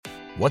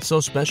What's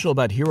so special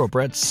about Hero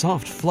Bread's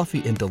soft,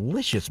 fluffy, and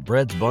delicious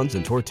breads, buns,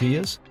 and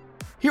tortillas?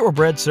 Hero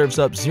Bread serves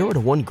up 0 to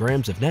 1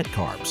 grams of net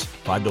carbs,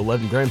 5 to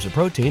 11 grams of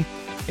protein,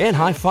 and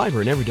high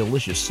fiber in every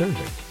delicious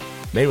serving.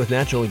 Made with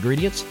natural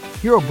ingredients,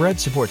 Hero Bread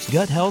supports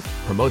gut health,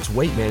 promotes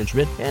weight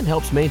management, and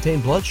helps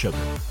maintain blood sugar.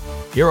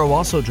 Hero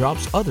also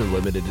drops other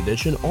limited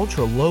edition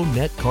ultra-low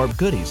net carb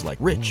goodies like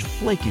rich,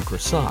 flaky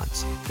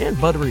croissants and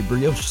buttery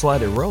brioche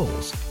slider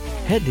rolls.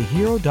 Head to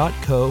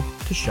hero.co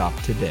to shop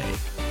today.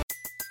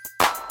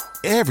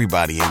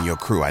 Everybody in your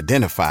crew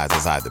identifies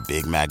as either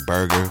Big Mac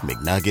Burger,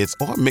 McNuggets,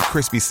 or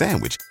McCrispy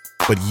Sandwich.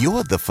 But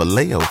you're the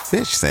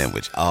Filet-O-Fish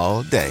Sandwich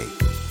all day.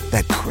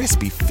 That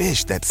crispy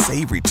fish, that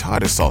savory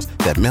tartar sauce,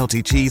 that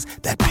melty cheese,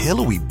 that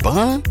pillowy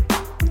bun.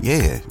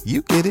 Yeah,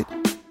 you get it.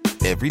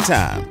 Every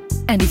time.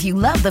 And if you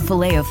love the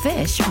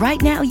Filet-O-Fish, right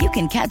now you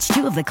can catch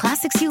 2 of the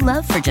classics you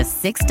love for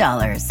just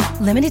 $6.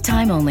 Limited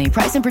time only.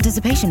 Price and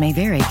participation may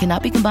vary.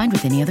 Cannot be combined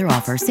with any other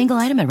offer. Single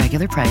item at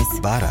regular price.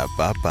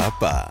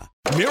 Ba-da-ba-ba-ba.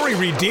 Mary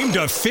redeemed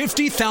a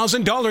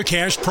 $50,000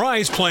 cash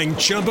prize playing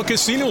Chumba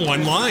Casino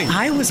online.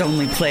 I was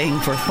only playing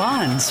for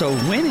fun, so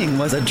winning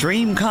was a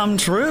dream come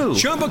true.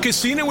 Chumba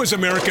Casino is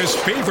America's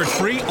favorite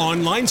free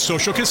online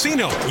social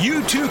casino.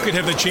 You, too, could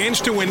have the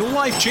chance to win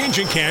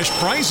life-changing cash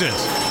prizes.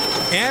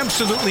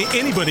 Absolutely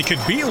anybody could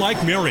be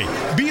like Mary.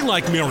 Be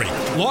like Mary.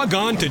 Log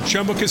on to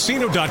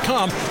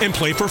ChumbaCasino.com and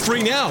play for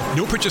free now.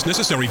 No purchase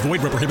necessary.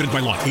 Void where prohibited by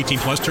law. 18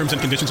 plus terms and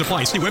conditions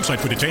apply. See website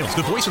for details.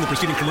 The voice of the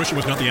preceding commercial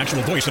was not the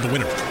actual voice of the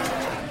winner.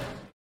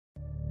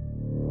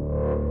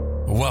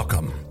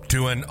 Welcome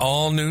to an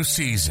all-new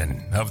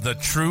season of the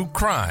True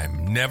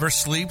Crime Never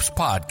Sleeps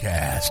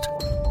podcast.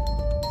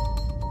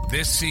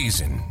 This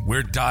season,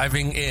 we're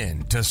diving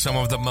into some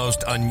of the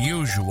most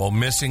unusual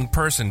missing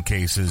person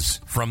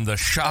cases, from the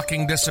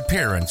shocking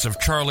disappearance of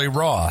Charlie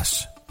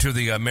Ross to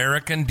the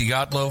American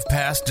Dyatlov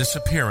Pass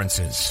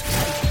disappearances.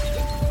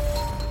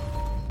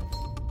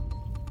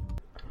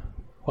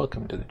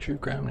 Welcome to the True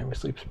Crime Never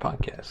Sleeps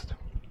podcast.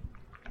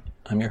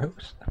 I'm your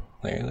host,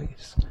 Larry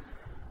Lees.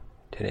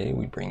 Today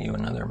we bring you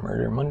another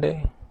Murder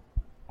Monday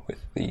with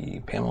the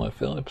Pamela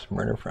Phillips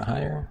murder for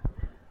hire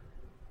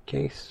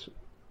case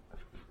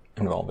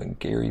involving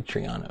Gary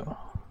Triano.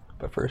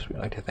 But first, we'd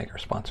like to thank our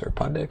sponsor,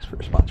 Poddex, for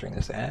sponsoring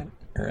this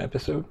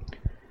episode.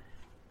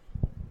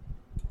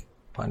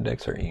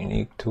 Poddex are a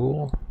unique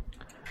tool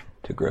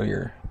to grow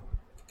your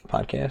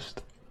podcast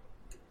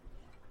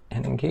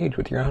and engage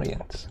with your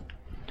audience.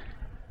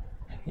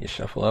 You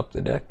shuffle up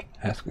the deck,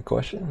 ask a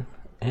question,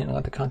 and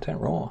let the content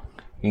roll.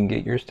 You can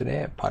get yours today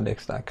at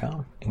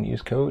poddex.com and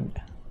use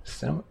code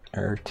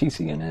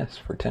TCNS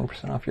for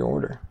 10% off your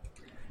order.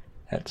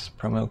 That's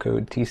promo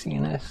code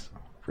TCNS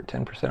for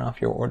 10% off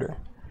your order.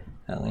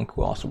 That link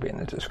will also be in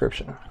the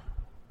description.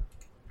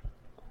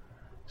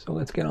 So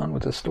let's get on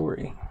with the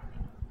story.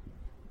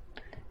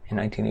 In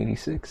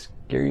 1986,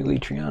 Gary Lee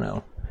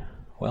Triano,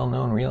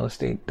 well-known real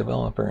estate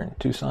developer in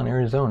Tucson,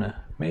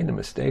 Arizona, made the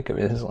mistake of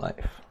his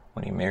life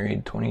when he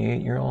married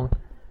 28-year-old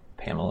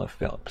Pamela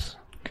Phillips.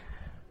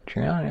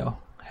 Triano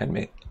had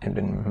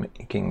been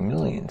making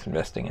millions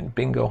investing in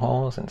bingo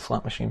halls and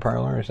slot machine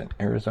parlors in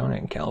Arizona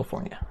and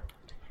California.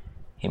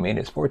 He made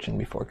his fortune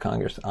before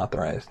Congress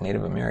authorized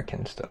Native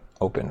Americans to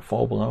open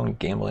full-blown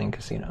gambling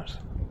casinos.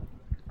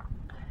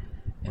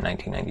 In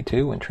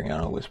 1992, when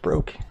Triano was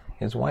broke,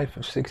 his wife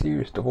of 6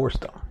 years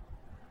divorced him.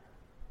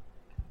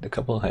 The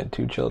couple had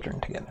 2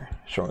 children together.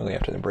 Shortly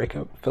after the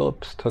breakup,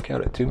 Phillips took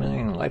out a $2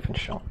 million life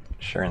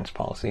insurance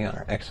policy on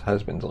her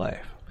ex-husband's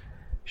life.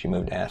 She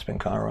moved to Aspen,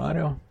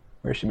 Colorado,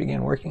 where she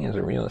began working as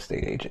a real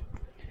estate agent.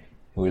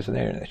 It was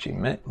there that she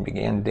met and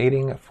began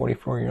dating a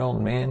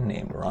 44-year-old man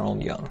named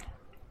Ronald Young.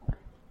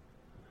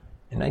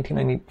 In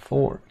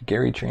 1994,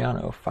 Gary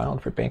Triano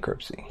filed for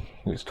bankruptcy.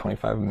 He was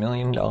 $25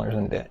 million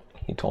in debt.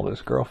 He told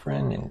his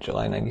girlfriend in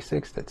July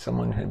 96 that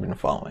someone had been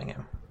following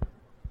him.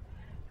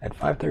 At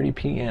 5:30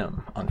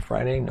 p.m. on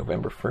Friday,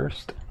 November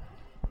 1st,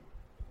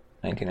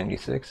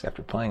 1996,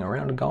 after playing a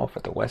round of golf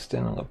at the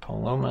Westin La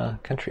Paloma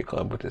Country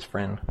Club with his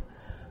friend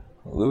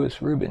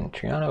Louis Rubin,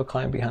 Triano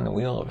climbed behind the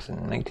wheel of his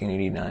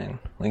 1989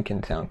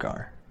 Lincoln Town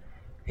Car.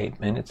 8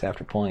 minutes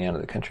after pulling out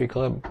of the country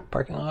club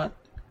parking lot,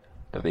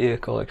 the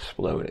vehicle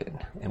exploded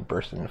and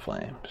burst into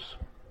flames.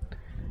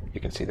 You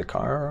can see the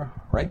car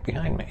right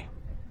behind me.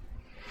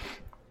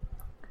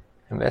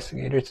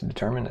 Investigators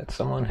determined that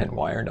someone had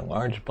wired a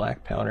large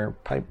black powder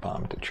pipe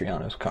bomb to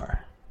Triano's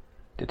car.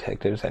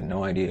 Detectives had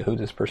no idea who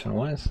this person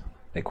was.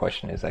 They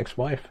questioned his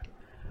ex-wife,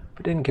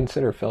 but didn't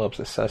consider Phillips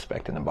a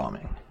suspect in the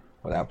bombing.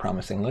 Without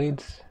promising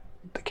leads,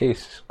 the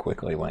case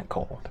quickly went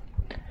cold.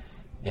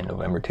 In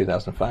November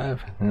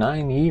 2005,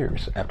 9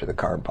 years after the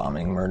car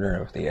bombing murder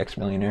of the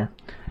ex-millionaire,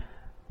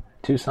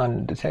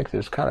 Tucson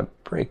detectives caught a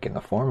break in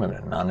the form of an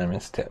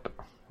anonymous tip.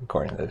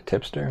 According to the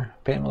tipster,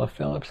 Pamela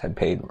Phillips had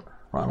paid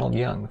Ronald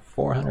Young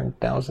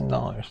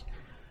 $400,000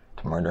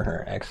 to murder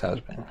her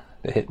ex-husband.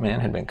 The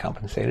hitman had been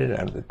compensated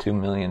out of the $2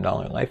 million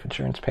life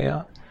insurance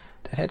payout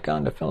that had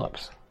gone to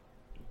Phillips.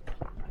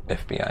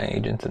 FBI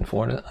agents in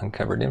Florida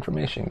uncovered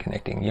information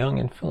connecting Young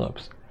and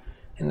Phillips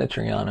in the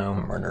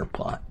Triano murder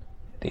plot.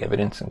 The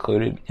evidence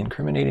included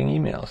incriminating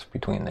emails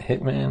between the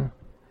hitman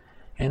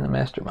and the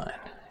mastermind,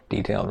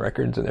 detailed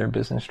records of their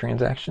business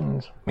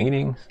transactions,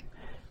 meetings,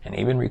 and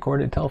even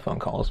recorded telephone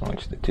calls in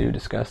which the two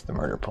discussed the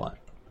murder plot.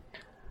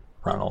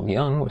 Ronald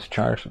Young was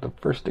charged with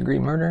first-degree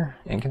murder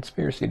and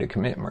conspiracy to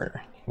commit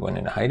murder. He went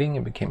into hiding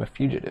and became a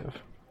fugitive.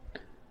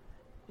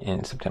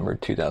 In September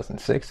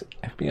 2006,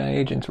 FBI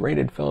agents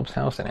raided Phillips'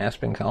 house in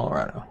Aspen,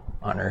 Colorado.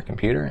 On her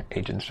computer,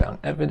 agents found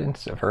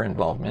evidence of her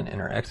involvement in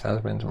her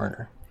ex-husband's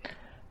murder.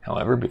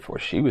 However, before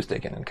she was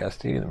taken in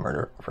custody, the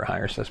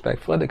murder-for-hire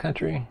suspect fled the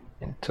country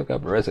and took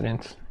up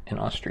residence in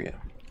Austria.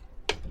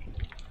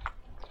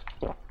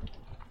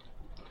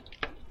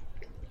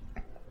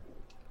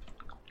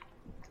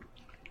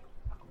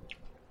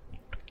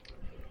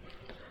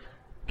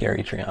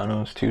 Gary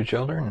Triano's two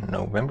children, in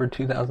November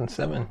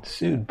 2007,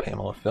 sued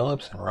Pamela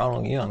Phillips and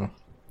Ronald Young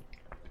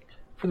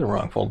for the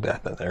wrongful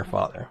death of their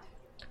father.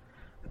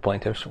 The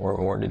plaintiffs were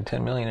awarded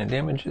 $10 million in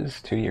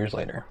damages 2 years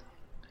later.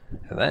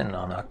 And then,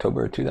 on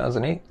October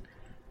 2008,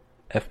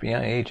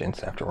 FBI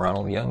agents, after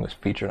Ronald Young was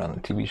featured on the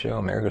TV show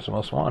America's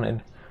Most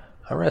Wanted,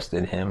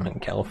 arrested him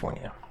in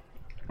California.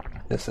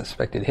 The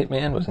suspected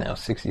hitman was now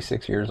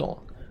 66 years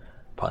old.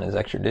 Upon his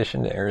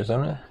extradition to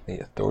Arizona, the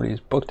authorities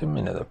booked him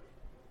into the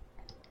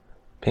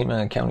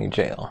Pima County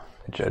Jail.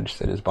 The judge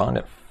set his bond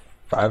at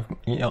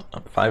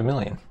 $5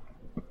 million.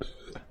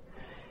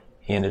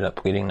 He ended up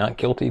pleading not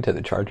guilty to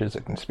the charges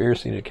of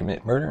conspiracy to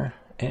commit murder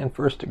and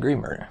first-degree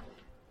murder.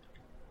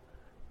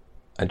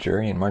 A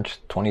jury in March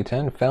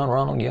 2010 found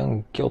Ronald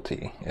Young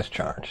guilty as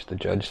charged. The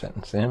judge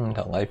sentenced him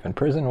to life in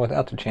prison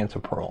without the chance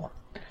of parole.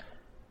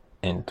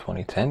 In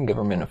 2010,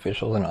 government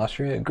officials in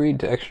Austria agreed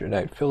to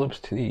extradite Phillips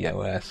to the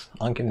U.S.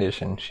 on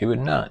condition she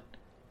would not,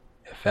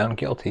 if found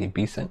guilty,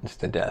 be sentenced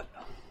to death.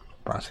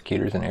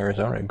 Prosecutors in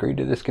Arizona agreed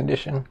to this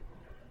condition,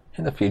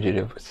 and the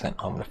fugitive was sent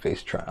home to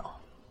face trial.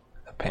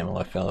 The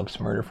Pamela Phillips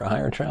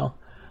murder-for-hire trial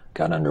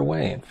got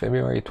underway in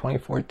February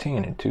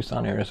 2014 in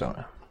Tucson,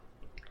 Arizona.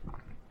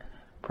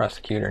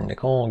 Prosecutor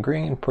Nicole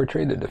Green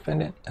portrayed the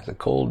defendant as a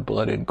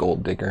cold-blooded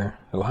gold digger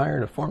who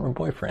hired a former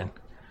boyfriend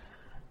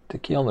to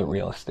kill the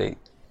real estate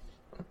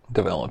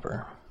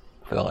developer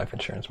for the life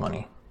insurance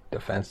money.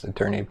 Defense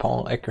attorney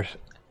Paul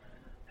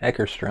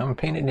Eckerstrom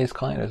painted his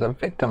client as a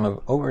victim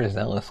of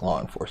overzealous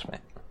law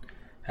enforcement.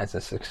 As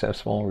a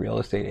successful real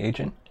estate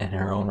agent in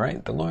her own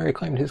right, the lawyer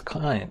claimed his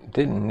client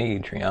didn't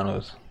need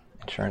Triano's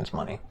insurance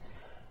money.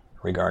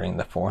 Regarding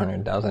the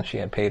 $400,000 she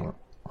had paid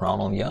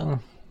Ronald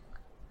Young,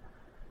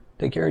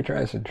 they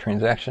characterized the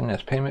transaction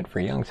as payment for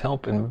Young's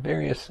help in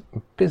various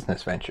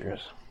business ventures.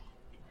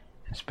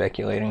 In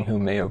speculating who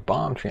may have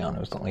bombed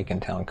Triano's Lincoln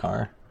Town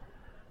car,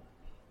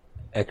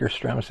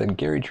 Eckerstrom said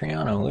Gary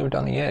Triano lived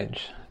on the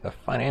edge, the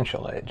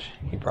financial edge.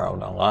 He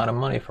borrowed a lot of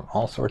money from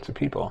all sorts of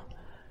people,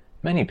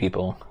 many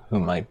people who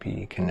might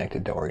be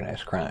connected to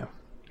organized crime.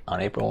 On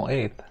April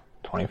 8,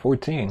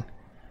 2014,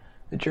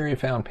 the jury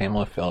found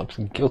Pamela Phillips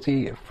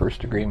guilty of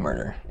first-degree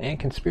murder and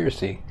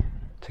conspiracy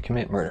to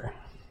commit murder.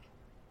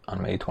 On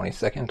May 22,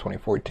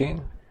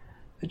 2014,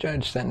 the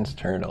judge sentenced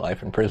her to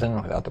life in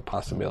prison without the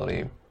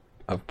possibility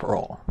of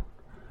parole.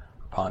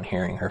 Upon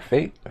hearing her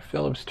fate,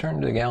 Phillips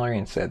turned to the gallery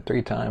and said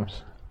 3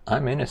 times,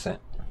 "I'm innocent."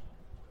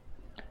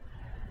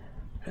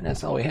 And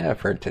that's all we have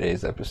for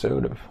today's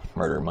episode of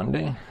Murder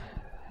Monday.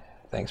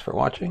 Thanks for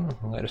watching.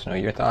 Let us know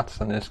your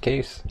thoughts on this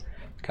case in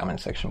the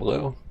comment section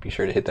below. Be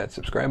sure to hit that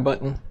subscribe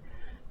button.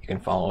 You can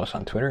follow us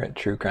on Twitter at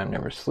True Crime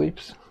Never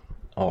Sleeps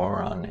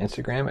or on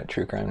Instagram at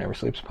True Crime Never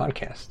Sleeps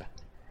Podcast.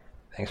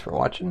 Thanks for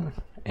watching,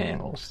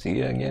 and we'll see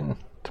you again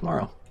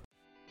tomorrow.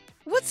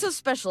 What's so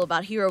special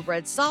about Hero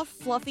Bread's soft,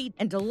 fluffy,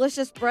 and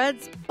delicious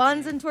breads,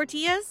 buns, and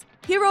tortillas?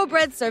 Hero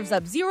Bread serves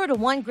up 0 to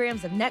 1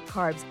 grams of net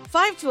carbs,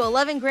 5 to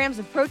 11 grams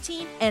of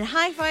protein, and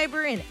high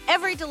fiber in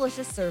every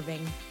delicious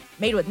serving.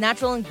 Made with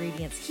natural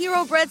ingredients,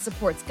 Hero Bread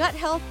supports gut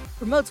health,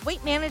 promotes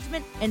weight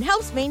management, and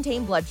helps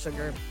maintain blood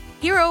sugar.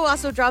 Hero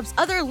also drops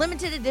other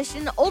limited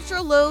edition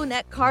ultra-low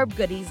net carb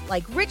goodies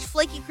like rich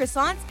flaky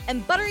croissants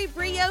and buttery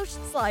brioche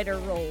slider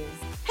rolls.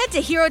 Head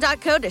to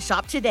hero.co to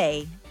shop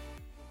today.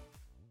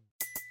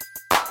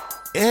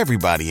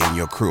 Everybody in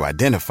your crew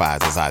identifies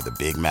as either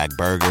Big Mac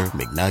Burger,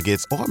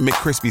 McNuggets, or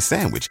McCrispy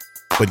Sandwich.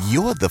 But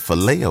you're the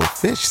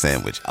Filet-O-Fish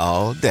Sandwich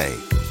all day.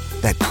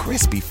 That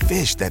crispy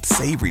fish, that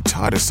savory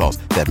tartar sauce,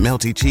 that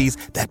melty cheese,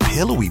 that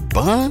pillowy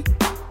bun.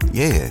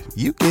 Yeah,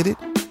 you get it.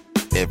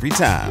 Every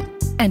time.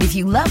 And if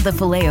you love the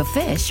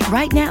Filet-O-Fish,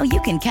 right now you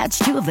can catch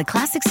 2 of the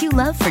classics you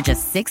love for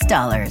just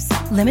 $6.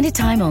 Limited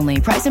time only.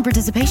 Price and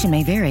participation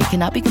may vary.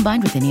 Cannot be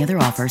combined with any other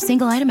offer.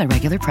 Single item at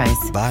regular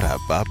price.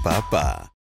 Ba-da-ba-ba-ba.